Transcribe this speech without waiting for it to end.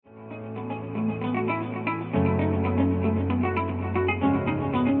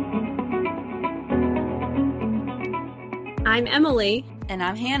I'm Emily. And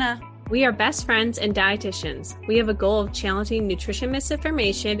I'm Hannah. We are best friends and dietitians. We have a goal of challenging nutrition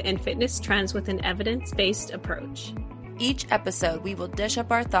misinformation and fitness trends with an evidence-based approach. Each episode, we will dish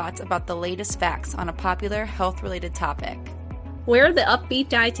up our thoughts about the latest facts on a popular health-related topic. We're the Upbeat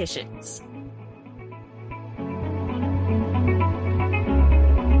Dietitians.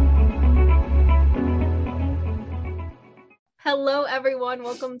 Hello, everyone.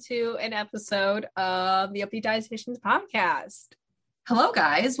 Welcome to an episode of the Upbeat Dietitians podcast. Hello,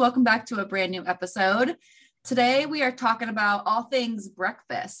 guys. Welcome back to a brand new episode. Today, we are talking about all things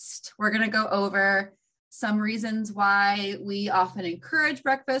breakfast. We're going to go over some reasons why we often encourage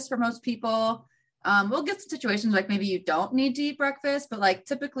breakfast for most people. We'll get to situations like maybe you don't need to eat breakfast, but like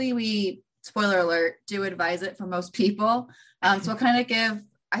typically we, spoiler alert, do advise it for most people. So we'll kind of give,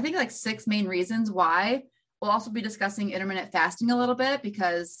 I think, like 6 main reasons why. We'll also be discussing intermittent fasting a little bit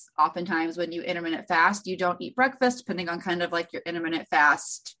because oftentimes when you intermittent fast, you don't eat breakfast, depending on kind of like your intermittent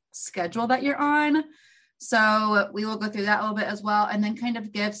fast schedule that you're on. So we will go through that a little bit as well, and then kind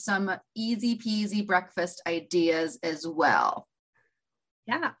of give some easy peasy breakfast ideas as well.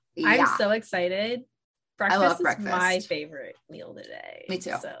 Yeah. I'm so excited. I love Breakfast is my favorite meal today. Me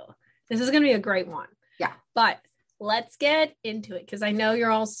too. So this is going to be a great one. Yeah. But let's get into it because I know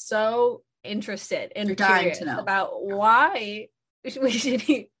you're all so interested and curious to know about why we should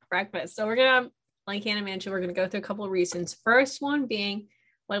eat breakfast. So we're going to, like Hannah mentioned, we're going to go through a couple of reasons. First one being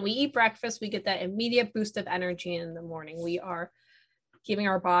when we eat breakfast, we get that immediate boost of energy in the morning. We are giving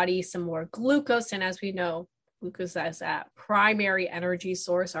our body some more glucose. And as we know, glucose is that primary energy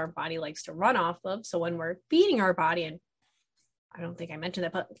source our body likes to run off of. So when we're feeding our body, and I don't think I mentioned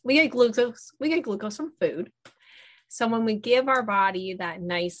that, but we get glucose from food. So when we give our body that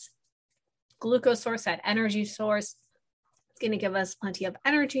nice glucose source, that energy source, it's going to give us plenty of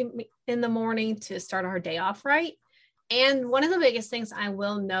energy in the morning to start our day off right. And one of the biggest things I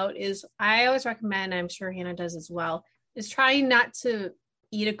will note is I always recommend, I'm sure Hannah does as well, is trying not to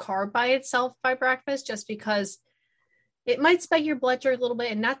eat a carb by itself by breakfast, just because it might spike your blood sugar a little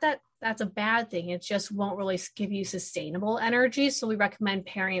bit. And not that that's a bad thing. It just won't really give you sustainable energy. So we recommend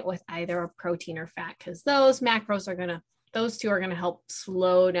pairing it with either a protein or fat, because those two are going to help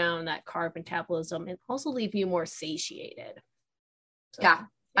slow down that carb metabolism and also leave you more satiated. So, yeah.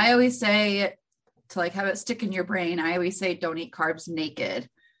 I always say to like have it stick in your brain. I always say don't eat carbs naked,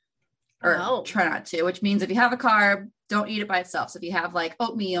 or try not to, which means if you have a carb, don't eat it by itself. So if you have like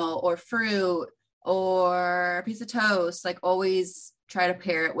oatmeal or fruit or a piece of toast, like always try to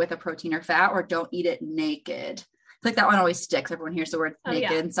pair it with a protein or fat, or don't eat it naked. Like that one always sticks. Everyone hears the word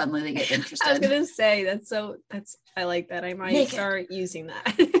naked and suddenly they get interested. I was going to say I like that. I might start using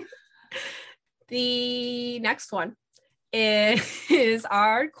that. The next one is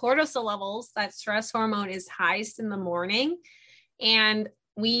our cortisol levels. That stress hormone is highest in the morning, and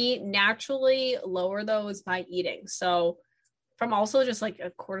we naturally lower those by eating. So from also just like a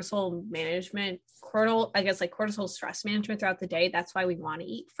cortisol stress management throughout the day. That's why we want to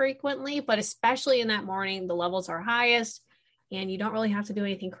eat frequently, but especially in that morning, the levels are highest and you don't really have to do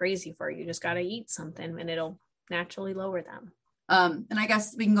anything crazy for it. You just got to eat something and it'll naturally lower them. And I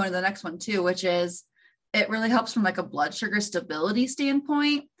guess we can go to the next one too, which is it really helps from like a blood sugar stability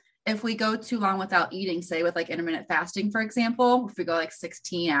standpoint. If we go too long without eating, say with like intermittent fasting, for example, if we go like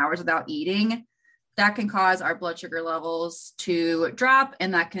 16 hours without eating, that can cause our blood sugar levels to drop,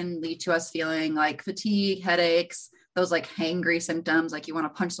 and that can lead to us feeling like fatigue, headaches, those like hangry symptoms, like you want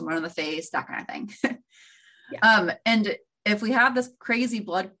to punch someone in the face, that kind of thing. And if we have this crazy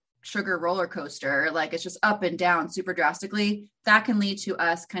blood sugar roller coaster, like it's just up and down super drastically, that can lead to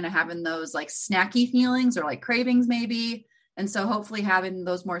us kind of having those like snacky feelings or like cravings maybe. And so hopefully having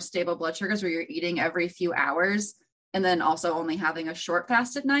those more stable blood sugars where you're eating every few hours, and then also only having a short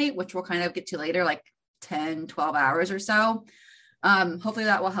fast at night, which we'll kind of get to later, like 10, 12 hours or so. Hopefully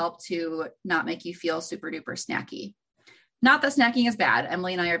that will help to not make you feel super duper snacky. Not that snacking is bad.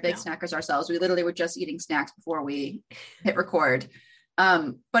 Emily and I are big snackers ourselves. We literally were just eating snacks before we hit record.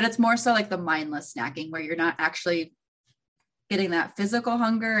 But it's more so like the mindless snacking where you're not actually getting that physical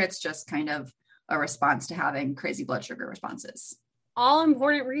hunger. It's just kind of a response to having crazy blood sugar responses. All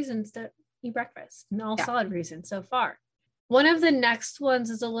important reasons to eat breakfast, and all solid reasons so far. One of the next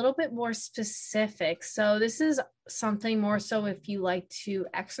ones is a little bit more specific. So this is something more so if you like to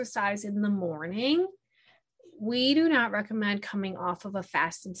exercise in the morning. We do not recommend coming off of a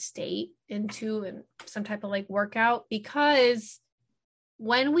fasted state into some type of like workout, because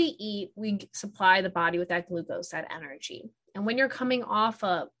when we eat, we supply the body with that glucose, that energy. And when you're coming off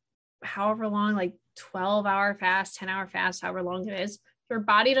a however long, like 12-hour fast, 10-hour fast, however long it is, your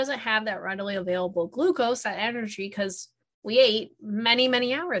body doesn't have that readily available glucose, that energy, because we ate many,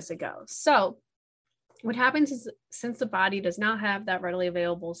 many hours ago. So what happens is, since the body does not have that readily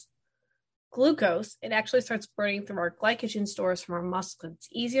available glucose, it actually starts burning through our glycogen stores from our muscle. It's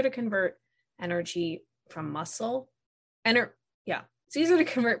easier to convert energy from muscle. It's easier to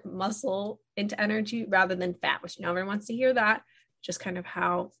convert muscle into energy rather than fat, which no one wants to hear that. Just kind of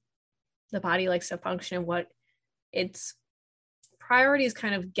how the body likes to function and what its priority is,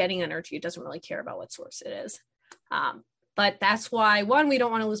 kind of getting energy. It doesn't really care about what source it is. But that's why, one, we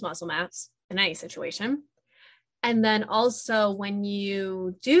don't want to lose muscle mass in any situation. And then also, when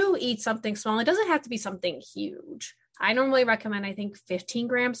you do eat something small, it doesn't have to be something huge. I normally recommend, I think, 15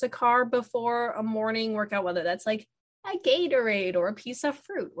 grams of carb before a morning workout, whether that's like a Gatorade or a piece of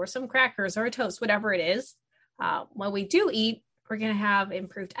fruit or some crackers or a toast, whatever it is. When we do eat, we're going to have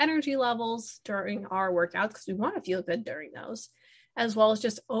improved energy levels during our workouts because we want to feel good during those, as well as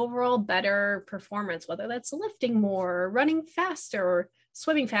just overall better performance, whether that's lifting more, running faster, or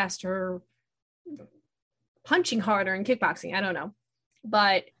swimming faster, or punching harder in kickboxing. I don't know.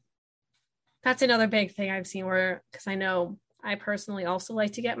 But that's another big thing I've seen, where, because I know I personally also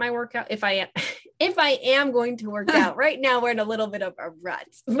like to get my workout. If I am going to work out right now, we're in a little bit of a rut,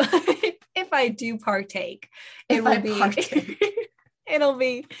 but if I do partake, it'll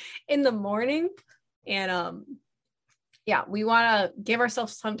be in the morning. And we want to give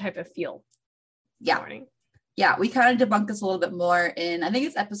ourselves some type of fuel. Morning. Yeah, we kind of debunk this a little bit more in, I think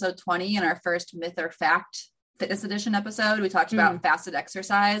it's episode 20 in our first Myth or Fact Fitness Edition episode. We talked about fasted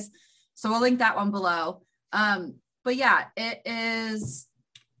exercise. So we'll link that one below. But yeah, it is,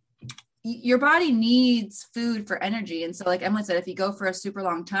 your body needs food for energy. And so, like Emily said, if you go for a super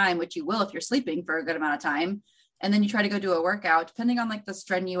long time, which you will if you're sleeping for a good amount of time, and then you try to go do a workout, depending on like the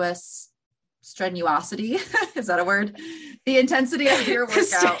strenuosity, is that a word? The intensity of your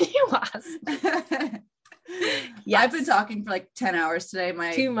workout. Yes. I've been talking for like 10 hours today.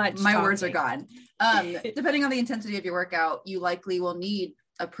 My words are gone. Depending on the intensity of your workout, you likely will need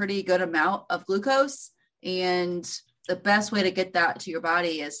a pretty good amount of glucose, and the best way to get that to your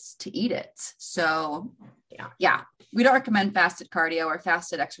body is to eat it. So yeah, we don't recommend fasted cardio or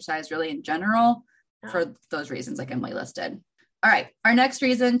fasted exercise really in general for those reasons like Emily listed. All right. Our next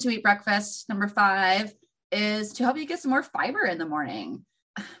reason to eat breakfast, number 5, is to help you get some more fiber in the morning.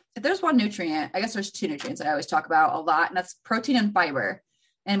 If there's one nutrient, I guess there's 2 nutrients I always talk about a lot, and that's protein and fiber.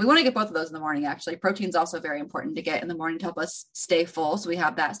 And we want to get both of those in the morning, actually. Protein is also very important to get in the morning to help us stay full. So we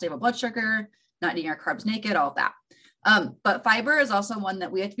have that stable blood sugar, not eating our carbs naked, all of that. But fiber is also one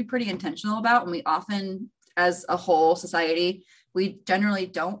that we have to be pretty intentional about. And we often, as a whole society, we generally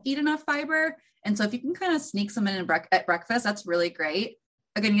don't eat enough fiber. And so if you can kind of sneak some in at breakfast, that's really great.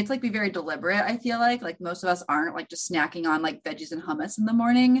 Again, you have to like be very deliberate. I feel like most of us aren't like just snacking on like veggies and hummus in the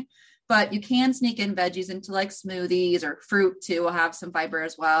morning, but you can sneak in veggies into like smoothies, or fruit too will have some fiber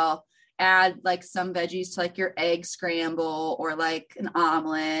as well. Add like some veggies to like your egg scramble or like an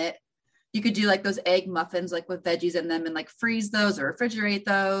omelet. You could do like those egg muffins, like with veggies in them, and like freeze those or refrigerate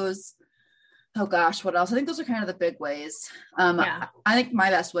those. Oh gosh, what else? I think those are kind of the big ways. I think my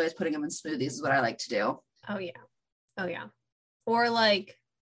best way is putting them in smoothies is what I like to do. Oh yeah. Or like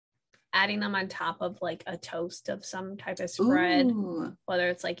adding them on top of like a toast of some type of spread. Ooh. Whether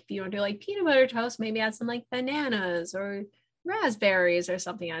it's like, if you want to do like peanut butter toast, maybe add some like bananas or raspberries or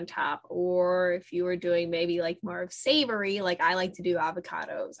something on top. Or if you were doing maybe like more of savory, like I like to do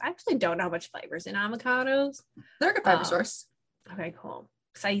avocados. I actually don't know how much fiber's in avocados. They're a good fiber source. Okay, cool.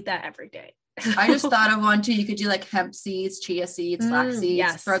 Because I eat that every day. I just thought of one too. You could do like hemp seeds, chia seeds, flax seeds,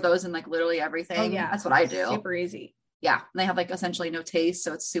 yes. Throw those in like literally everything. Oh, yeah. That's what I do. Super easy. Yeah. And they have like essentially no taste.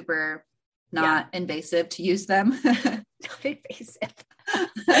 So it's super not invasive to use them. Not invasive.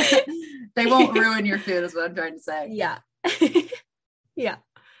 They won't ruin your food is what I'm trying to say. Yeah. Yeah.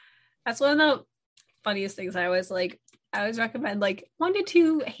 That's one of the funniest things. I always recommend like 1 to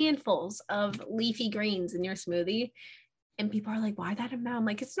 2 handfuls of leafy greens in your smoothie. And people are like, why that amount? I'm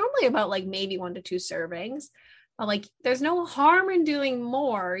like, it's normally about like maybe 1 to 2 servings. But like, there's no harm in doing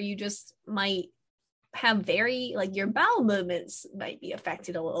more. You just might have your bowel movements might be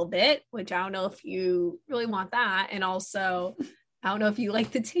affected a little bit, which I don't know if you really want that. And also, I don't know if you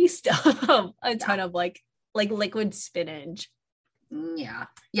like the taste of a ton of like liquid spinach. Yeah.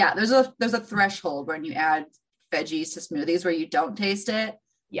 Yeah. There's a threshold when you add veggies to smoothies where you don't taste it.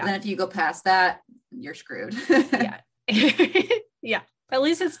 Yeah. And then if you go past that, you're screwed. Yeah. Yeah. At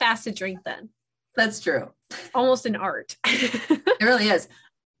least it's fast to drink then. That's true. Almost an art. It really is.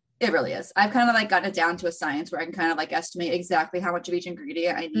 It really is. I've kind of like gotten it down to a science where I can kind of like estimate exactly how much of each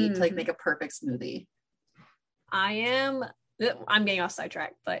ingredient I need to like make a perfect smoothie. I am I'm getting off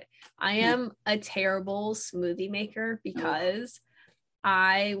sidetrack, but I am a terrible smoothie maker because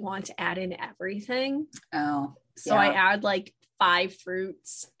I want to add in everything. Oh, so I add like 5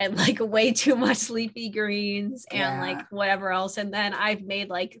 fruits and like way too much leafy greens and like whatever else. And then I've made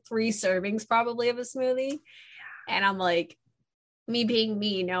like 3 servings probably of a smoothie. And I'm like, me being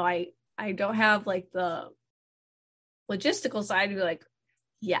me, no, I don't have like the logistical side to be like,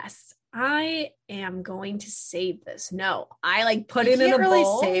 yes, I am going to save this. No, I like put it in a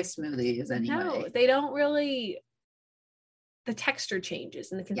bowl. Save smoothies anyway. No, they don't really. The texture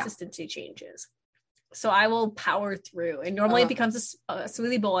changes and the consistency changes. So I will power through, and normally it becomes a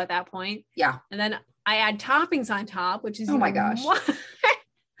smoothie bowl at that point. Yeah, and then I add toppings on top, which is oh my gosh,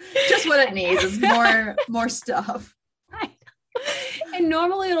 just what it needs is more stuff. And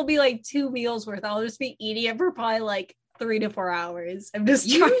normally it'll be like 2 meals worth. I'll just be eating it for probably like 3 to 4 hours. I'm just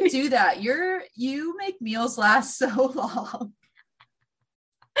do that. You make meals last so long.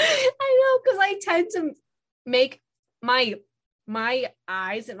 I know, because I tend to make my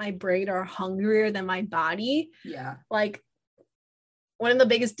eyes and my brain are hungrier than my body. Yeah. Like one of the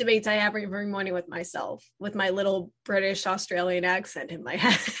biggest debates I have every morning with myself, with my little British Australian accent in my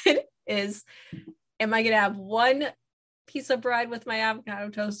head, is, am I going to have 1 piece of bread with my avocado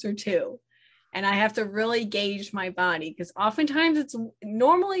toast or 2? And I have to really gauge my body, because oftentimes it's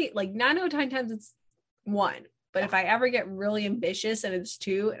normally like 9 out of 10 times it's 1. But if I ever get really ambitious and it's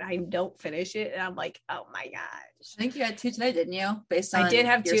 2 and I don't finish it, and I'm like, oh my gosh. I think you had 2 today, didn't you? Based on I did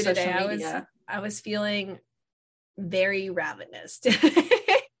have 2 today. I was feeling very ravenous.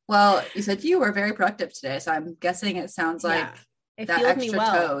 Well, you said you were very productive today, so I'm guessing it sounds like it that extra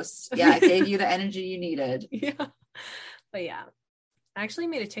toast. Yeah, it gave you the energy you needed. Yeah. But yeah, I actually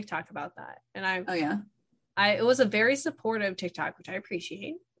made a TikTok about that. And it was a very supportive TikTok, which I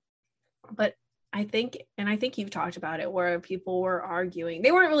appreciate. But I think you've talked about it, where people were arguing.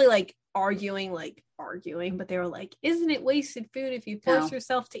 They weren't really like arguing, but they were like, isn't it wasted food if you force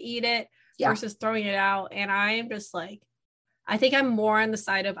yourself to eat it versus throwing it out? And I am just like, I think I'm more on the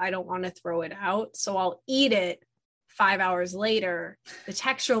side of, I don't want to throw it out. So I'll eat it 5 hours later. The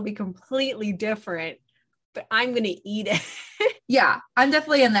texture will be completely different, but I'm going to eat it. Yeah, I'm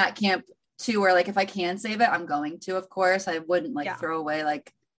definitely in that camp too, where like, if I can save it, I'm going to, of course. I wouldn't throw away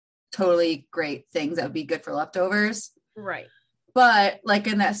like totally great things that would be good for leftovers. Right. But like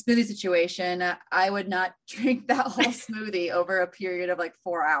in that smoothie situation, I would not drink that whole smoothie over a period of like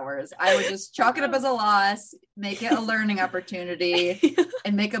 4 hours. I would just chalk it up as a loss, make it a learning opportunity,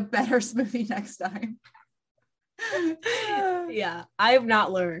 and make a better smoothie next time. Yeah, I have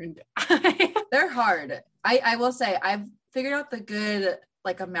not learned. They're hard. I will say I've figured out the good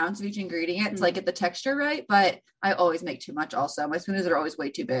like amounts of each ingredient to like get the texture right, but I always make too much also. My smoothies are always way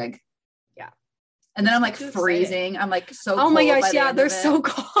too big. Yeah. And then I'm like freezing. I'm like so cold. Oh my gosh, yeah, they're so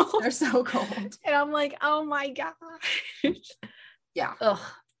cold. They're so cold. And I'm like, oh my gosh. Yeah. Ugh.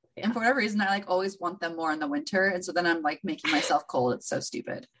 Yeah. And for whatever reason, I like always want them more in the winter. And so then I'm like making myself cold. It's so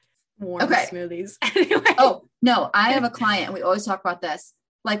stupid. Warm smoothies. Anyway. Oh, no, I have a client and we always talk about this.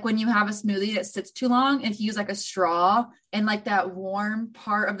 Like when you have a smoothie that sits too long, if you use like a straw and like that warm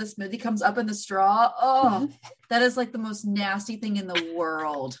part of the smoothie comes up in the straw, that is like the most nasty thing in the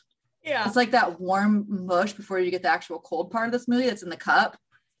world. Yeah. It's like that warm mush before you get the actual cold part of the smoothie that's in the cup.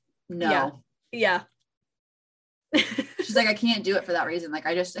 No. Yeah. She's like, I can't do it for that reason. Like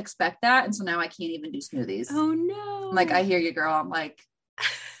I just expect that. And so now I can't even do smoothies. Oh no. I'm like, I hear you, girl. I'm like,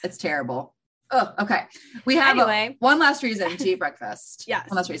 it's terrible. Oh, okay. We have one last reason to eat breakfast. Yes.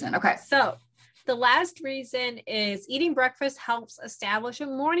 One last reason. Okay. So the last reason is eating breakfast helps establish a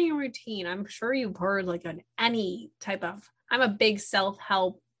morning routine. I'm sure you've heard like on any type of, I'm a big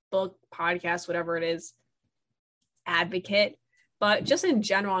self-help book, podcast, whatever it is, advocate. But just in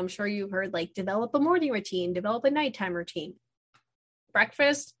general, I'm sure you've heard like develop a morning routine, develop a nighttime routine.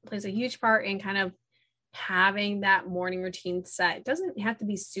 Breakfast plays a huge part in kind of having that morning routine set. It doesn't have to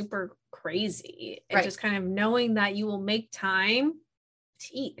be super crazy. It's just kind of knowing that you will make time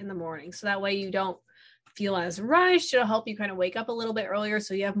to eat in the morning. So that way you don't feel as rushed. It'll help you kind of wake up a little bit earlier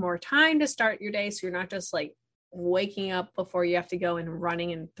so you have more time to start your day. So you're not just like waking up before you have to go and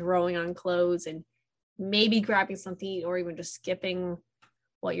running and throwing on clothes and maybe grabbing something to eat or even just skipping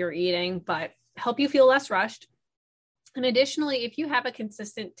what you're eating, but help you feel less rushed. And additionally, if you have a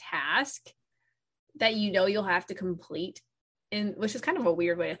consistent task that you know you'll have to complete, and which is kind of a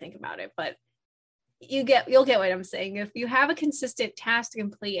weird way to think about it, but you'll get what I'm saying. If you have a consistent task to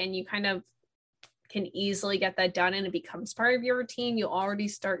complete and you kind of can easily get that done and it becomes part of your routine, you already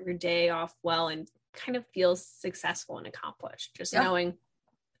start your day off well and kind of feel successful and accomplished. Just knowing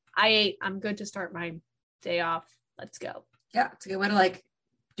I'm good to start my day off. Let's go. Yeah, it's a good way to like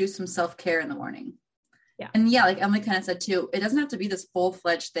do some self-care in the morning. Yeah. And yeah, like Emily kind of said too, it doesn't have to be this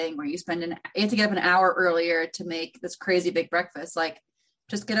full-fledged thing where you have to get up an hour earlier to make this crazy big breakfast. Like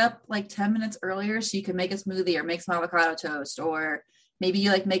just get up like 10 minutes earlier so you can make a smoothie or make some avocado toast, or maybe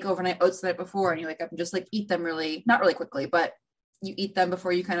you like make overnight oats the night before and you like up and just like eat them not really quickly, but you eat them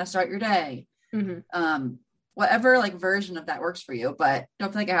before you kind of start your day. Whatever like version of that works for you, but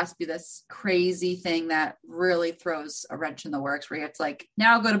don't feel like it has to be this crazy thing that really throws a wrench in the works where it's like,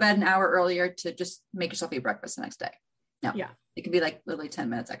 now go to bed an hour earlier to just make yourself eat breakfast the next day. No, it can be like literally 10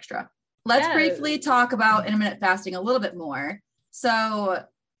 minutes extra. Let's briefly talk about intermittent fasting a little bit more. So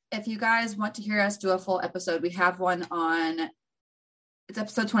if you guys want to hear us do a full episode, we have one it's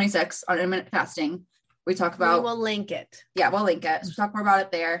episode 26 on intermittent fasting. We talk about, we'll link it. Yeah, we'll link it. So we'll talk more about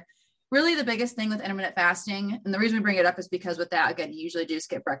it there. Really the biggest thing with intermittent fasting, and the reason we bring it up is because with that, again, you usually do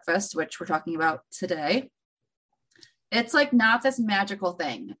skip breakfast, which we're talking about today. It's like not this magical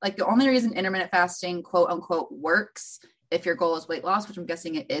thing. Like the only reason intermittent fasting, quote unquote, works if your goal is weight loss, which I'm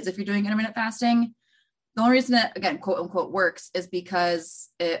guessing it is if you're doing intermittent fasting, the only reason it, again, quote unquote, works is because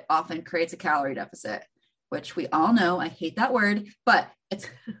it often creates a calorie deficit, which we all know, I hate that word, but it's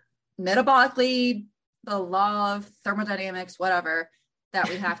metabolically the law of thermodynamics, whatever, that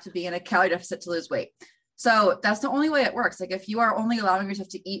we have to be in a calorie deficit to lose weight. So that's the only way it works. Like if you are only allowing yourself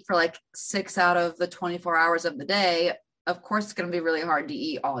to eat for like 6 out of the 24 hours of the day, of course, it's going to be really hard to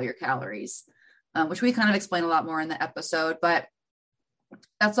eat all your calories, which we kind of explain a lot more in the episode, but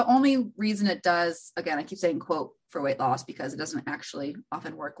that's the only reason it does. Again, I keep saying quote for weight loss because it doesn't actually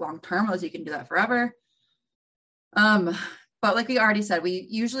often work long-term, unless you can do that forever. But like we already said, we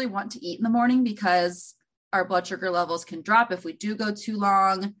usually want to eat in the morning because our blood sugar levels can drop if we do go too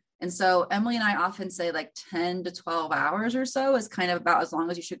long. And so Emily and I often say like 10 to 12 hours or so is kind of about as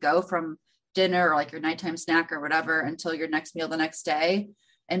long as you should go from dinner or like your nighttime snack or whatever until your next meal the next day.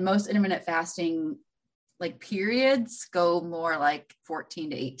 And most intermittent fasting like periods go more like 14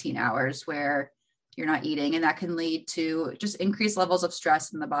 to 18 hours where you're not eating. And that can lead to just increased levels of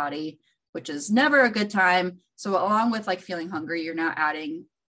stress in the body, which is never a good time. So along with like feeling hungry, you're now adding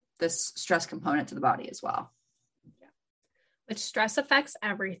this stress component to the body as well. Yeah. Which stress affects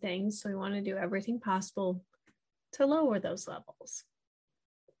everything. So we want to do everything possible to lower those levels.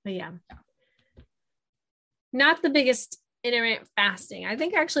 But yeah. Not the biggest intermittent fasting. I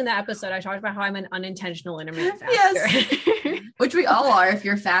think actually in that episode, I talked about how I'm an unintentional intermittent faster. Yes. Which we all are if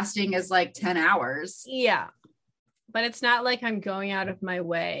your fasting is like 10 hours. Yeah. But it's not like I'm going out of my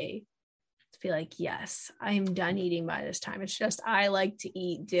way to be like, yes, I am done eating by this time. It's just I like to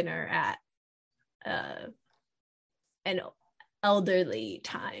eat dinner at an elderly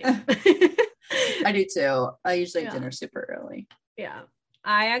time. I do too. I usually have dinner super early. Yeah.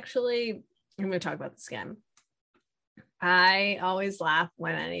 I'm going to talk about this again. I always laugh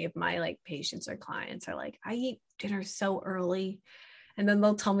when any of my like patients or clients are like, I eat dinner so early. And then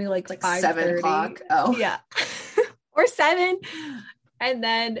they'll tell me like 7 o'clock. Oh yeah. Or 7. And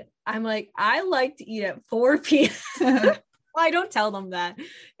then I'm like, I like to eat at 4 p.m. Well, I don't tell them that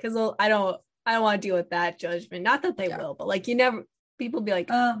because I don't want to deal with that judgment. Not that they will, but like people be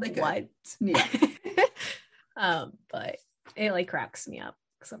like, what? Yeah. But it like cracks me up.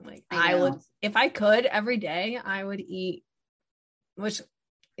 Cause I'm like, I would, if I could every day, I would eat,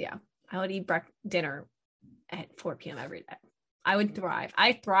 I would eat dinner at 4 p.m. every day. I would thrive.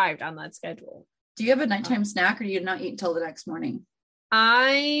 I thrived on that schedule. Do you have a nighttime snack or do you not eat until the next morning?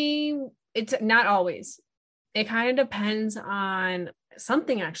 It's not always. It kind of depends on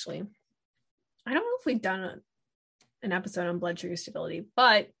something actually. I don't know if we've done an episode on blood sugar stability,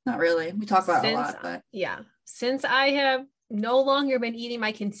 but not really. We talk about it a lot, but yeah, since I have no longer been eating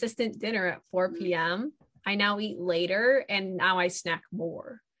my consistent dinner at 4 p.m. I now eat later and now I snack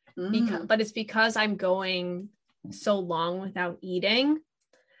more. But it's because I'm going so long without eating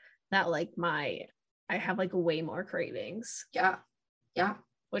that like I have like way more cravings. Yeah. Yeah.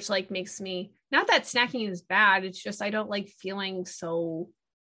 Which like makes me, not that snacking is bad. It's just, I don't like feeling so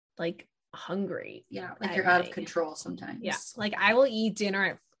like hungry. Yeah. Like you're out of control sometimes. Yeah. Like I will eat dinner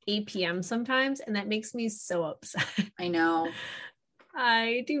at 8 p.m. sometimes, and that makes me so upset. I know.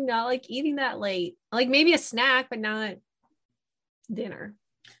 I do not like eating that late. Like maybe a snack, but not dinner.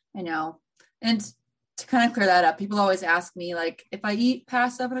 I know. And to kind of clear that up, people always ask me, like, if I eat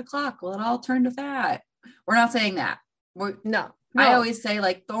past 7 o'clock, will it all turn to fat? We're not saying that. No. I always say,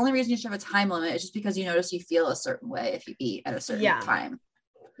 like, the only reason you should have a time limit is just because you notice you feel a certain way if you eat at a certain time.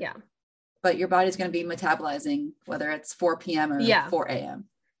 Yeah. But your body's going to be metabolizing whether it's 4 p.m. or 4 a.m.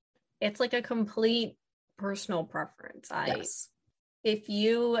 It's like a complete personal preference. If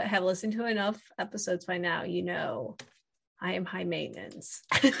you have listened to enough episodes by now, you know I am high maintenance.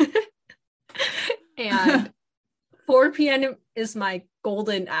 And 4 p.m. is my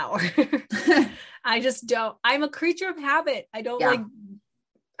golden hour. I just don't, I'm a creature of habit. I don't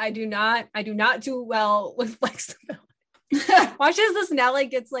I do not do well with flexibility. Watch as this now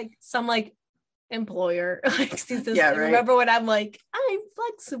like it's like some like employer like sees this. Right. Remember when I'm like, I'm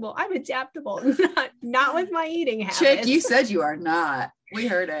flexible, I'm adaptable. Not with my eating habits. Chick, you said you are not. We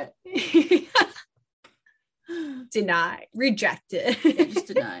heard it. Deny. Rejected. Yeah, just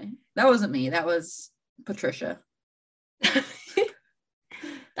deny. That wasn't me. That was Patricia.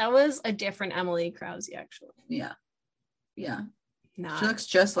 That was a different Emily Krause, actually. Yeah. Yeah. Not. She looks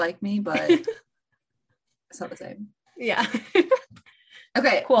just like me, but it's not the same. Yeah.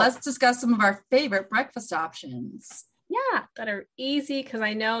 Okay, cool. Let's discuss some of our favorite breakfast options. Yeah, that are easy, because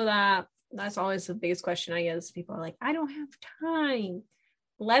I know that that's always the biggest question I get. People are like, I don't have time.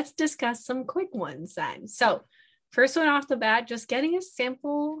 Let's discuss some quick ones then. So first one off the bat, just getting a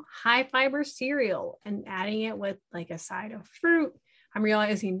simple high fiber cereal and adding it with like a side of fruit. I'm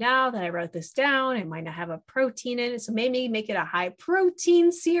realizing now that I wrote this down, it might not have a protein in it. So maybe make it a high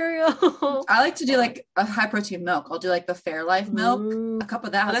protein cereal. I like to do like a high protein milk. I'll do like the Fairlife milk. Ooh. A cup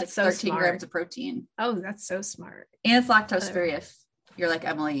of that has like 13 grams of protein. Oh, that's so smart. And it's lactose free if you're like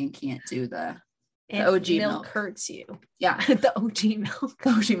Emily and can't do the OG milk. Hurts you. Yeah. The OG milk. The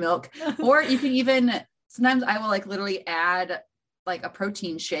OG milk. Or you can even, sometimes I will like literally add like a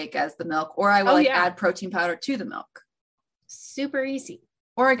protein shake as the milk, or I will add protein powder to the milk. Super easy.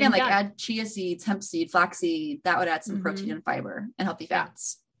 Or again, like add chia seeds, hemp seed, flaxseed. That would add some protein and fiber and healthy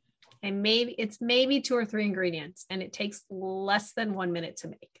fats. And maybe it's 2 or 3 ingredients, and it takes less than 1 minute to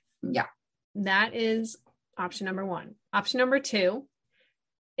make. Yeah. That is option number 1. Option number 2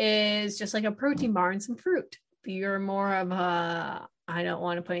 is just like a protein bar and some fruit. If you're more of a, I don't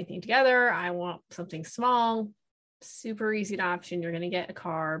want to put anything together, I want something small, super easy to option. You're going to get a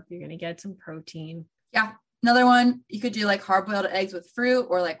carb. You're going to get some protein. Yeah. Another one, you could do like hard-boiled eggs with fruit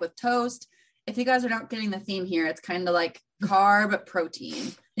or like with toast. If you guys are not getting the theme here, it's kind of like carb protein.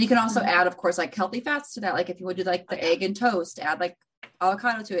 And you can also add, of course, like healthy fats to that. Like if you would do like the egg and toast, add like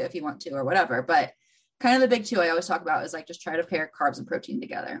avocado to it if you want to or whatever. But kind of the big 2 I always talk about is like just try to pair carbs and protein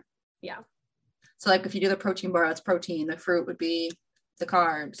together. Yeah. So like if you do the protein bar, that's protein. The fruit would be the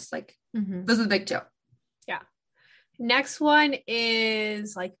carbs. Like those are the big 2. Yeah. Next one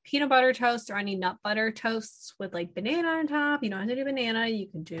is like peanut butter toast or any nut butter toasts with like banana on top. You don't have to do banana. You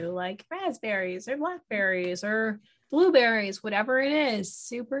can do like raspberries or blackberries or blueberries, whatever it is.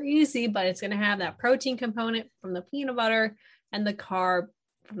 Super easy, but it's going to have that protein component from the peanut butter and the carb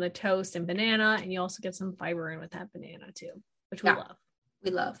from the toast and banana. And you also get some fiber in with that banana too, which we love. We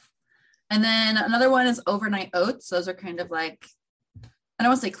love. And then another one is overnight oats. Those are kind of like, I don't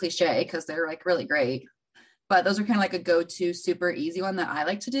want to say cliche because they're like really great. But those are kind of like a go-to super easy one that I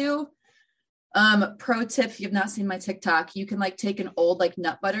like to do. Pro tip, if you've not seen my TikTok, you can like take an old like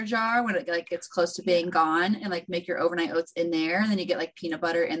nut butter jar when it like gets close to being gone and like make your overnight oats in there. And then you get like peanut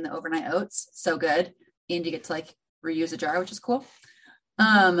butter in the overnight oats. So good. And you get to like reuse a jar, which is cool.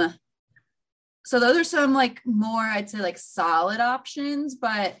 So those are some like more, I'd say like solid options,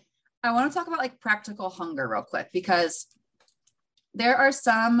 but I want to talk about like practical hunger real quick, because there are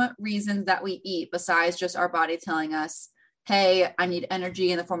some reasons that we eat besides just our body telling us, hey, I need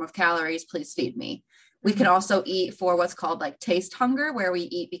energy in the form of calories, please feed me. We can also eat for what's called like taste hunger, where we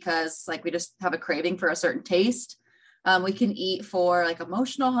eat because like we just have a craving for a certain taste. We can eat for like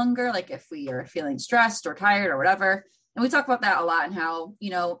emotional hunger, like if we are feeling stressed or tired or whatever. And we talk about that a lot and how,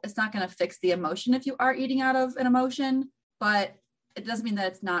 you know, it's not going to fix the emotion if you are eating out of an emotion, but it doesn't mean that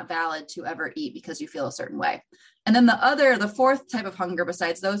it's not valid to ever eat because you feel a certain way. And then the 4th type of hunger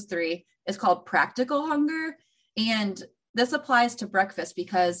besides those 3 is called practical hunger. And this applies to breakfast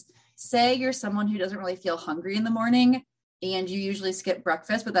because say you're someone who doesn't really feel hungry in the morning and you usually skip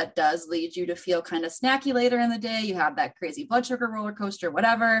breakfast, but that does lead you to feel kind of snacky later in the day. You have that crazy blood sugar roller coaster,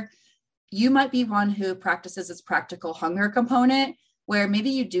 whatever. You might be one who practices this practical hunger component where maybe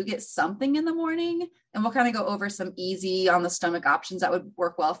you do get something in the morning, and we'll kind of go over some easy on the stomach options that would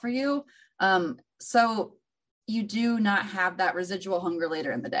work well for you. So you do not have that residual hunger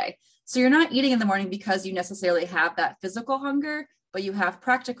later in the day. So you're not eating in the morning because you necessarily have that physical hunger, but you have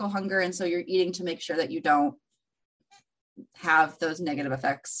practical hunger. And so you're eating to make sure that you don't have those negative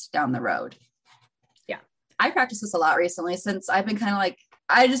effects down the road. Yeah. I practice this a lot recently since I've been kind of like,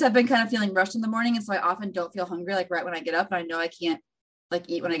 I just have been kind of feeling rushed in the morning. And so I often don't feel hungry, like right when I get up, and I know I can't like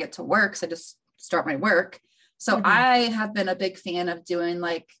eat when I get to work. So I just start my work. So I have been a big fan of doing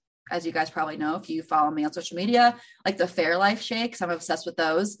like, as you guys probably know, if you follow me on social media, like the Fairlife shakes, I'm obsessed with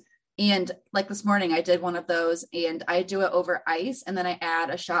those. And like this morning, I did one of those and I do it over ice. And then I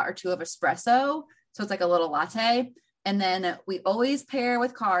add a shot or two of espresso. So it's like a little latte. And then we always pair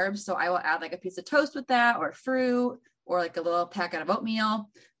with carbs. So I will add like a piece of toast with that, or fruit, or like a little packet of oatmeal.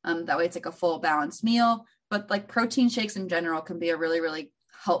 That way it's like a full balanced meal. But like protein shakes in general can be a really, really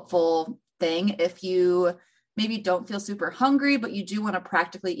helpful thing if you maybe don't feel super hungry, but you do want to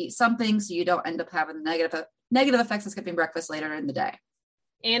practically eat something so you don't end up having negative effects of skipping breakfast later in the day.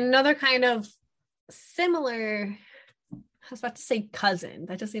 And another kind of similar, I was about to say cousin,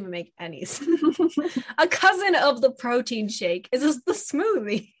 that doesn't even make any sense. A cousin of the protein shake is just the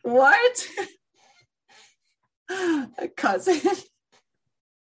smoothie. What? A cousin?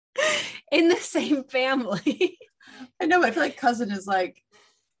 In the same family. I know, I feel like cousin is like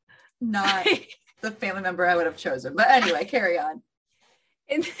not the family member I would have chosen. But anyway, carry on.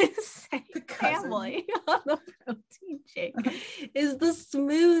 In the same family on the protein shake is the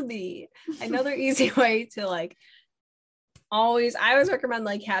smoothie. Another easy way to like I always recommend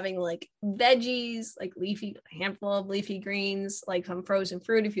like having like veggies, like handful of leafy greens, like some frozen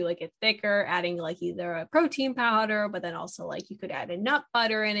fruit if you like it thicker, adding like either a protein powder, but then also like you could add a nut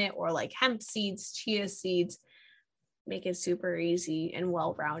butter in it, or like hemp seeds, chia seeds. Make it super easy and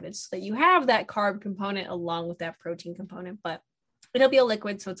well-rounded so that you have that carb component along with that protein component, but it'll be a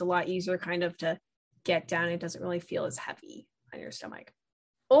liquid, so it's a lot easier kind of to get down. It doesn't really feel as heavy on your stomach.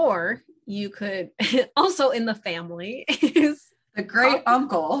 Or you could also, in the family, is the great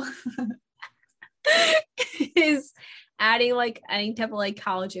uncle is adding like any type of like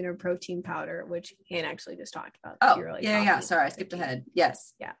collagen or protein powder, which Hannah actually just talked about. Oh, yeah. Sorry, I skipped ahead.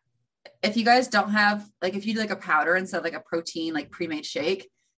 Yes. Yeah. If you guys don't have, like, if you do like a powder instead of like a protein, like pre-made shake,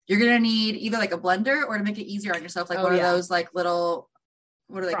 you're going to need either like a blender, or to make it easier on yourself, like one of those like little,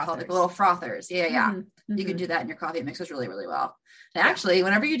 what are they called? Like little frothers. Yeah. Mm-hmm. You can do that in your coffee. It mixes really, really well. And actually,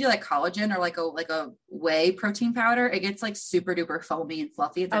 whenever you do like collagen or like a whey protein powder, it gets like super duper foamy and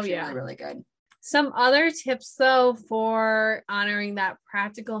fluffy. It's actually really, really good. Some other tips though for honoring that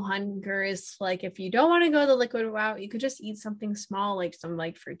practical hunger is like, if you don't want to go the liquid route, you could just eat something small, like some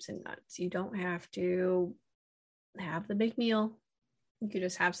like fruits and nuts. You don't have to have the big meal. You could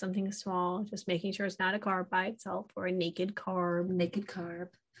just have something small, just making sure it's not a carb by itself, or a naked carb.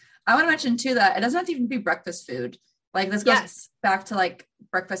 I want to mention too that it doesn't have to even be breakfast food. Like this goes back to like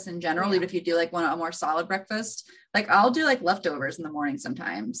breakfast in general. Even if you do like a more solid breakfast, like I'll do like leftovers in the morning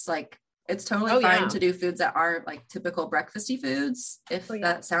sometimes. Like it's totally fine to do foods that aren't like typical breakfasty foods if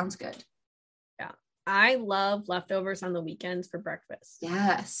that sounds good. Yeah. I love leftovers on the weekends for breakfast.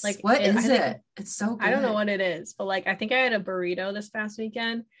 Yes. Like what is it? It's so good. I don't know what it is, but like I think I had a burrito this past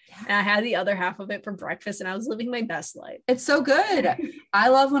weekend and I had the other half of it for breakfast and I was living my best life. It's so good. I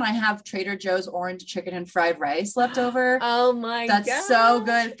love when I have Trader Joe's orange chicken and fried rice left over. Oh my god. That's so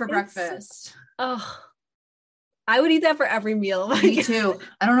good for breakfast. I would eat that for every meal. Me too.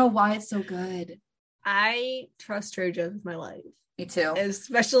 I don't know why it's so good. I trust Trader Joe's with my life. Me too.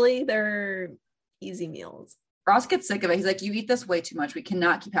 Especially their easy meals. Ross gets sick of it. He's like, you eat this way too much. We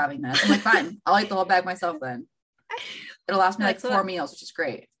cannot keep having this. I'm like, fine. I'll eat the whole bag myself then. It'll last me like 4 meals, which is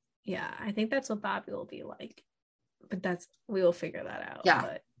great. Yeah. I think that's what Bobby will be like. But we will figure that out.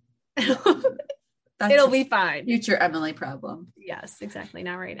 Yeah. But it'll be fine. Future Emily problem. Yes, exactly.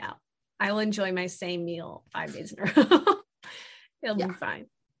 Not right now. I will enjoy my same meal 5 days in a row. It'll be fine.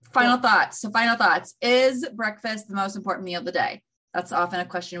 Final thoughts. So final thoughts. Is breakfast the most important meal of the day? That's often a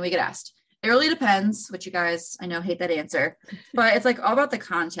question we get asked. It really depends, which you guys, I know, hate that answer, but it's like all about the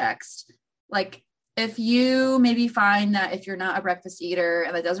context. Like if you maybe find that if you're not a breakfast eater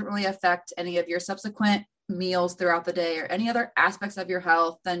and that doesn't really affect any of your subsequent meals throughout the day or any other aspects of your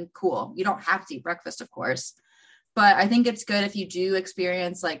health, then cool. You don't have to eat breakfast, of course. But I think it's good if you do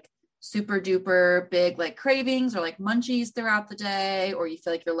experience like super duper big like cravings or like munchies throughout the day, or you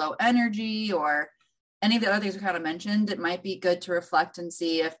feel like you're low energy, or any of the other things we kind of mentioned, it might be good to reflect and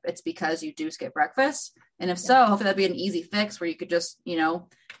see if it's because you do skip breakfast. And if so, hopefully that'd be an easy fix where you could just,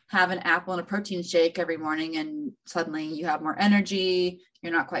 have an apple and a protein shake every morning and suddenly you have more energy.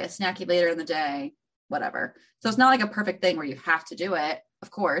 You're not quite as snacky later in the day, whatever. So it's not like a perfect thing where you have to do it.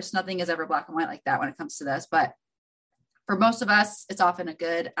 Of course, nothing is ever black and white like that when it comes to this, but for most of us, it's often a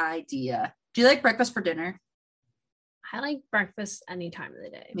good idea. Do you like breakfast for dinner? I like breakfast any time of the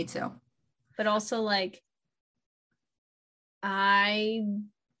day. Me too. But also like, I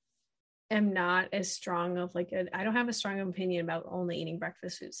am not as strong of like, I don't have a strong opinion about only eating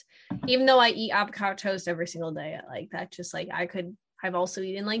breakfast foods, even though I eat avocado toast every single day. Like that, just like I've also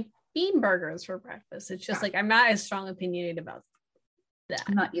eaten like bean burgers for breakfast. It's just like, I'm not as strong opinionated about that.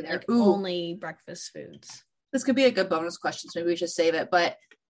 I'm not either. Like, only breakfast foods. This could be a good bonus question, so maybe we should save it. But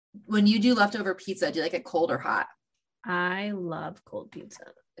When you do leftover pizza, do you like it cold or hot? I love cold pizza.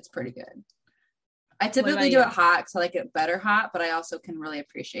 It's pretty good. I What typically about do you? it hot because I like it better hot, but I also can really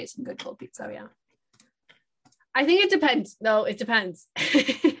appreciate some good cold pizza. Oh yeah. I think it depends. No, it depends.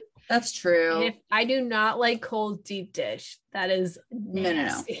 That's true. If I do not like cold deep dish, that is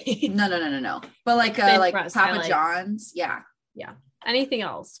nasty. No. But like Thin like crust, Papa I like. John's, yeah. Yeah. Anything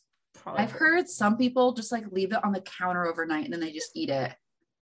else? Probably. I've heard some people just like leave it on the counter overnight and then they just eat it.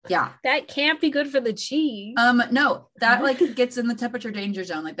 Yeah. That can't be good for the cheese. No, that like gets in the temperature danger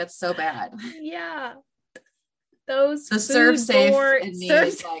zone. Like that's so bad. Yeah. Those The serve safe in me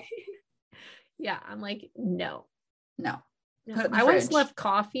is like, yeah, I'm like, no. no. No. Put it in the I once fridge. left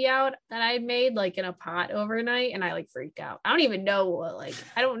coffee out that I had made like in a pot overnight and I like freaked out. I don't even know what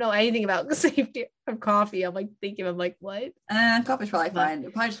I don't know anything about the safety of coffee. I'm like, what? Coffee's probably fine.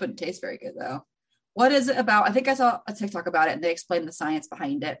 It probably just wouldn't taste very good though. What is it about? I think I saw a TikTok about it and they explained the science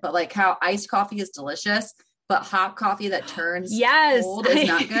behind it, but like how iced coffee is delicious, but hot coffee that turns cold is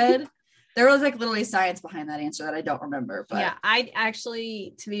not good. There was like literally science behind that answer that I don't remember. But yeah, I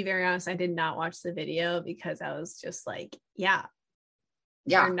actually, to be very honest, I did not watch the video because I was just like, yeah,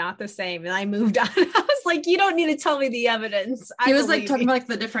 they're not the same. And I moved on. I was like, you don't need to tell me the evidence. He was like talking about like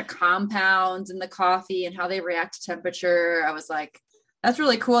the different compounds in the coffee and how they react to temperature. I was like, that's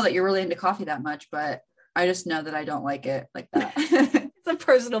really cool that you're really into coffee that much, but I just know that I don't like it like that. It's a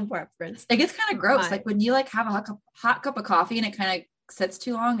personal preference. It gets kind of gross. Like when you like have a hot cup of coffee and it kind of sits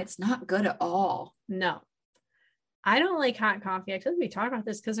too long, it's not good at all. No, I don't like hot coffee. I feel like we talked about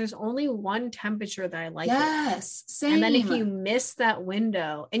this because there's only one temperature that I like. Yes, same. And then if you miss that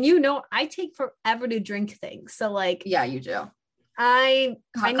window, and I take forever to drink things. So like, yeah, you do. I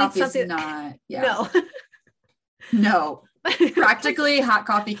need something. Not. Yeah. No. Practically, hot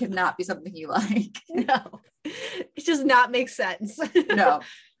coffee cannot be something you like. No, it does not make sense. No.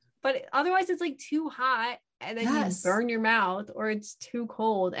 But otherwise, it's like too hot. And then you burn your mouth, or it's too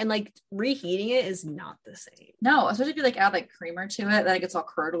cold, and like reheating it is not the same. No, especially if you like add like creamer to it, then it gets all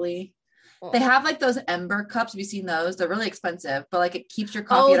curdly. They have like those ember cups. Have you seen those? They're really expensive, but like it keeps your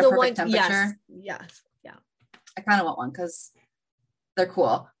coffee at a perfect temperature. Yes. Yeah. I kind of want one because they're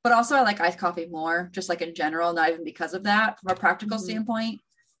cool. But also I like iced coffee more, just like in general, not even because of that. From a practical standpoint,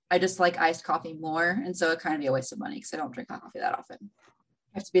 I just like iced coffee more. And so it kind of be a waste of money because I don't drink hot coffee that often.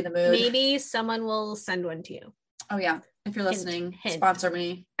 I have to be in the mood. Maybe someone will send one to you. Oh yeah. If you're listening, sponsor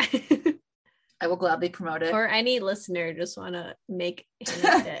me. I will gladly promote it. Or any listener just want to make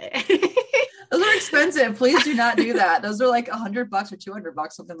Hannah's day. Those are expensive. Please do not do that. Those are like $100 or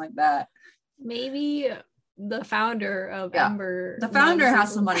 $200, something like that. Maybe the founder of Ember. The founder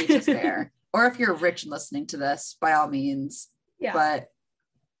has some money to spare. Or if you're rich and listening to this, by all means. Yeah. But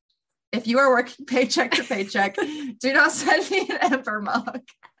if you are working paycheck to paycheck, do not send me an Ember mug.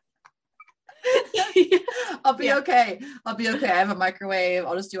 I'll be okay. I have a microwave.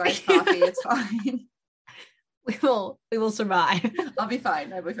 I'll just do iced coffee. It's fine. We will survive. I'll be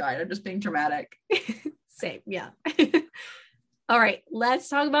fine. I'm just being dramatic. Same. Yeah. All right. Let's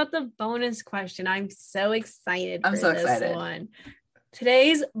talk about the bonus question. I'm so excited for this one.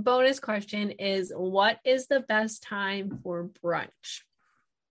 Today's bonus question is, what is the best time for brunch?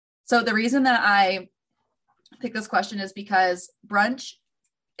 So the reason that I picked this question is because brunch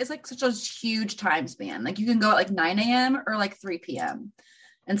is like such a huge time span. Like you can go at like 9 a.m. or like 3 p.m.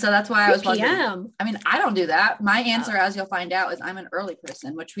 And so that's why I was wondering. I mean, I don't do that. My answer, as you'll find out, is I'm an early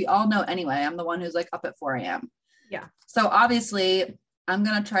person, which we all know anyway. I'm the one who's like up at 4 a.m. Yeah. So obviously I'm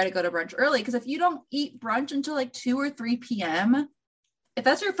going to try to go to brunch early, because if you don't eat brunch until like 2 or 3 p.m., if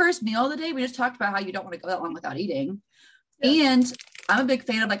that's your first meal of the day, we just talked about how you don't want to go that long without eating. Yeah. And I'm a big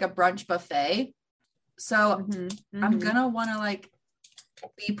fan of like a brunch buffet. So I'm going to want to like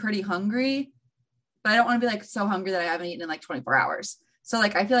be pretty hungry, but I don't want to be like so hungry that I haven't eaten in like 24 hours. So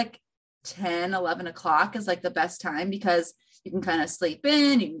like, I feel like 10, 11 o'clock is like the best time, because you can kind of sleep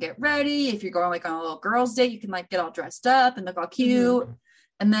in, you can get ready. If you're going like on a little girl's date, you can like get all dressed up and look all cute.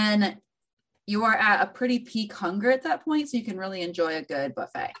 And then you are at a pretty peak hunger at that point, so you can really enjoy a good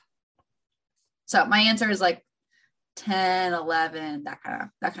buffet. So my answer is like 10, 11, that kind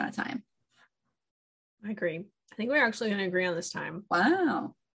of time. I agree. I think we're actually going to agree on this time.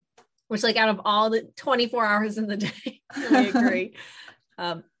 Wow. Which, like, out of all the 24 hours in the day, I really agree.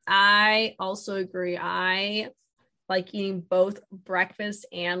 I also agree. I like eating both breakfast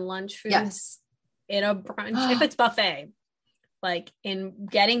and lunch foods in a brunch. If it's buffet, like in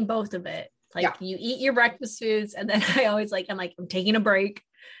getting both of it, like you eat your breakfast foods, and then I always like, I'm taking a break,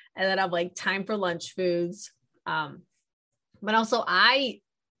 and then I'm like, time for lunch foods. But also I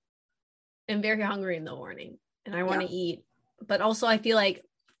am very hungry in the morning and I want to eat, but also I feel like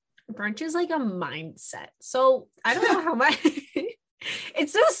brunch is like a mindset. So I don't know how much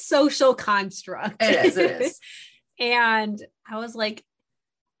it's a social construct. It is. And I was like,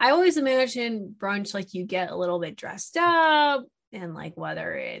 I always imagine brunch like you get a little bit dressed up, and like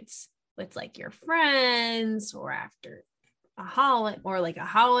whether it's with like your friends or after a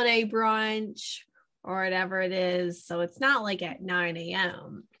holiday brunch or whatever it is. So it's not like at 9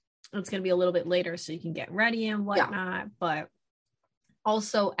 a.m. It's going to be a little bit later so you can get ready and whatnot. But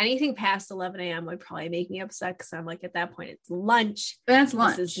also anything past 11 a.m. would probably make me upset because I'm like, at that point, it's lunch. That's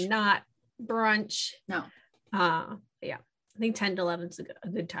lunch. This is not brunch. No. Yeah. I think 10 to 11 is a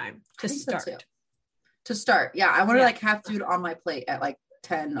good time to start. So to start. Yeah. I want to like have food on my plate at like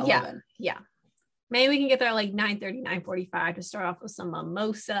 10, 11. Yeah. Maybe we can get there like 9:30, 9:45 to start off with some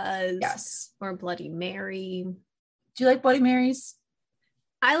mimosas. Yes. Or Bloody Mary. Do you like Bloody Marys?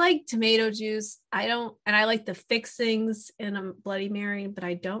 I like tomato juice. I like the fixings in a Bloody Mary, but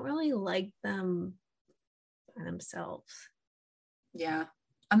I don't really like them by themselves. Yeah.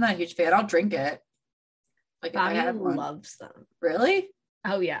 I'm not a huge fan. I'll drink it. Like Bobby if I had one. loves them. Really?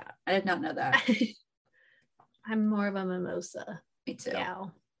 Oh yeah. I did not know that. I'm more of a mimosa. Me too. Yeah.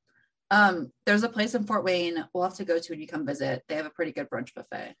 There's a place in Fort Wayne we'll have to go to when you come visit. They have a pretty good brunch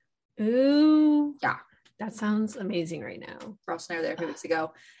buffet. Ooh. Yeah. That sounds amazing right now. Ross and I were there a few weeks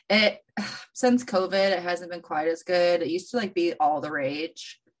ago. Since COVID, it hasn't been quite as good. It used to like be all the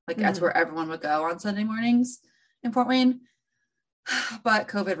rage. Like that's where everyone would go on Sunday mornings in Fort Wayne. But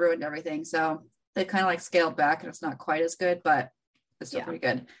COVID ruined everything. So they kind of like scaled back and it's not quite as good, but it's still pretty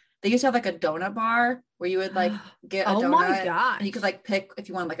good. They used to have like a donut bar where you would like get a donut. Oh my God. And you could like pick if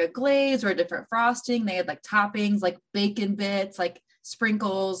you want like a glaze or a different frosting. They had like toppings, like bacon bits, like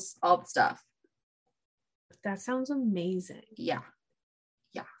sprinkles, all the stuff. That sounds amazing. Yeah.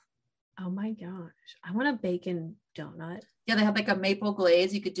 Oh my gosh. I want a bacon donut. Yeah, they had like a maple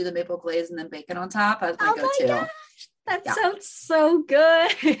glaze. You could do the maple glaze and then bacon on top. That's my go-to. Gosh. That sounds so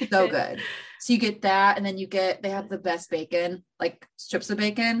good. So good. So you get that, and then they have the best bacon, like strips of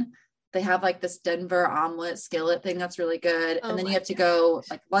bacon. They have like this Denver omelet skillet thing that's really good. And then you have to go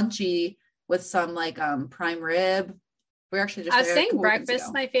like lunchy with some like prime rib. We're actually just I was saying breakfast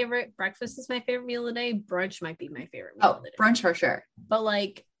is my favorite meal of the day. Brunch might be my favorite meal of the day. Brunch for sure. But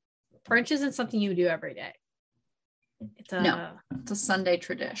like brunch isn't something you do every day. It's a Sunday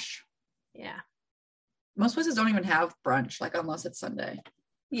tradition. Yeah. Most places don't even have brunch, like unless it's Sunday.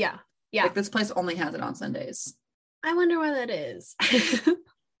 Yeah. Like this place only has it on Sundays. I wonder why that is.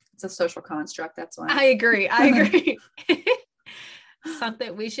 It's a social construct. That's why. I agree.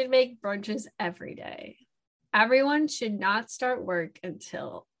 Something we should make brunches every day. Everyone should not start work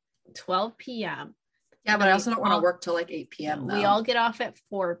until 12 p.m. Yeah, but I also don't want to work till like 8 p.m. We all get off at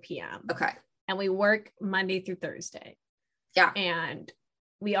 4 p.m. Okay. And we work Monday through Thursday. Yeah. And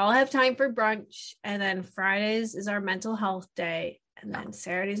we all have time for brunch. And then Fridays is our mental health day. And then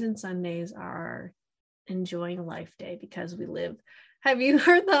Saturdays and Sundays are enjoying life day because we live. Have you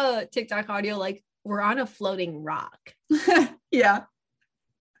heard the TikTok audio? Like, we're on a floating rock. Yeah.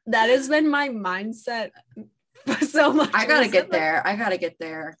 That has been my mindset so much. I gotta get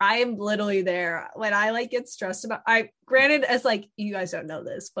there. I am literally there. When I like get stressed about, granted, as like, you guys don't know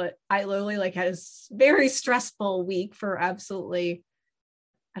this, but I literally like had a very stressful week for absolutely,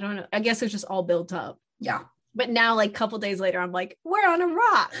 I don't know. I guess it's just all built up. Yeah. But now, like a couple days later, I'm like, we're on a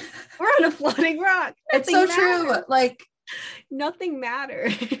rock. We're on a floating rock. It's so true. Like nothing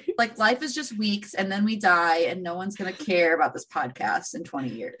matters. Like life is just weeks and then we die and no one's going to care about this podcast in 20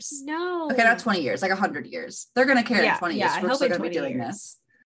 years. No. Okay, not 20 years, like 100 years. They're going to care in 20 years. We're still going to be doing this.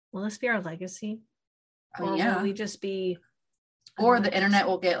 Will this be our legacy? Or yeah. will we just be... Or the internet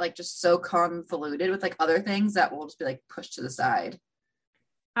will get like just so convoluted with like other things that will just be like pushed to the side.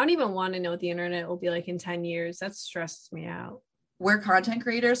 I don't even want to know what the internet will be like in 10 years. That stresses me out. We're content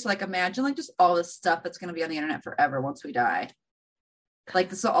creators. So like imagine like just all this stuff that's going to be on the internet forever once we die. Like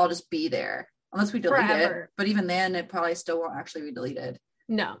this will all just be there unless we delete it. But even then it probably still won't actually be deleted.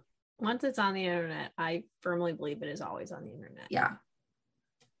 No. Once it's on the internet, I firmly believe it is always on the internet. Yeah.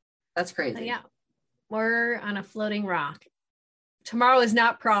 That's crazy. But yeah. We're on a floating rock. Tomorrow is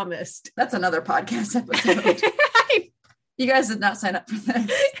not promised. That's another podcast episode. You guys did not sign up for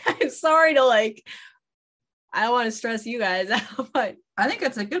this. I'm sorry to like, I don't want to stress you guys out, but I think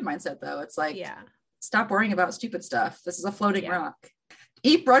it's a good mindset though. It's like, stop worrying about stupid stuff. This is a floating rock.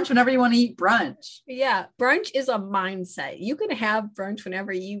 Eat brunch whenever you want to eat brunch. Yeah. Brunch is a mindset. You can have brunch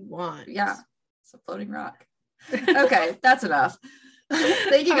whenever you want. Yeah. It's a floating rock. Okay. That's enough.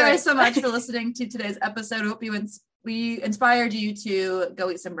 Thank you guys so much for listening to today's episode. Hope we inspired you to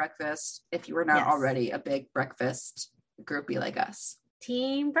go eat some breakfast if you were not already a big breakfast groupie like us.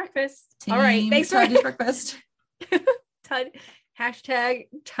 Team breakfast. Team All right. Thanks for Tud eats breakfast. Tud. Hashtag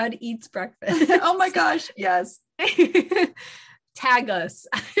Tud eats breakfast. Oh my gosh. Yes. Tag us.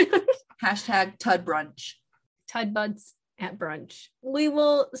 Hashtag Tud brunch. Tud buds at brunch. We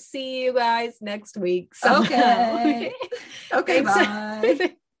will see you guys next week. Okay. Okay.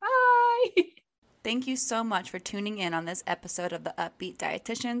 Bye. Bye. Thank you so much for tuning in on this episode of the Upbeat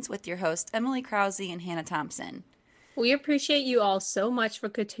Dietitians with your hosts, Emily Krause and Hannah Thompson. We appreciate you all so much for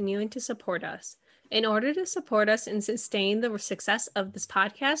continuing to support us. In order to support us and sustain the success of this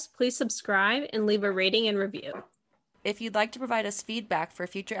podcast, please subscribe and leave a rating and review. If you'd like to provide us feedback for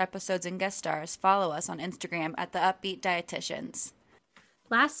future episodes and guest stars, follow us on Instagram at the Upbeat Dietitians.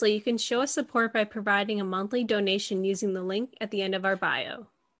 Lastly, you can show us support by providing a monthly donation using the link at the end of our bio.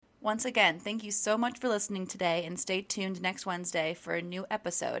 Once again, thank you so much for listening today, and stay tuned next Wednesday for a new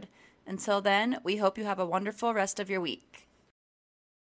episode. Until then, we hope you have a wonderful rest of your week.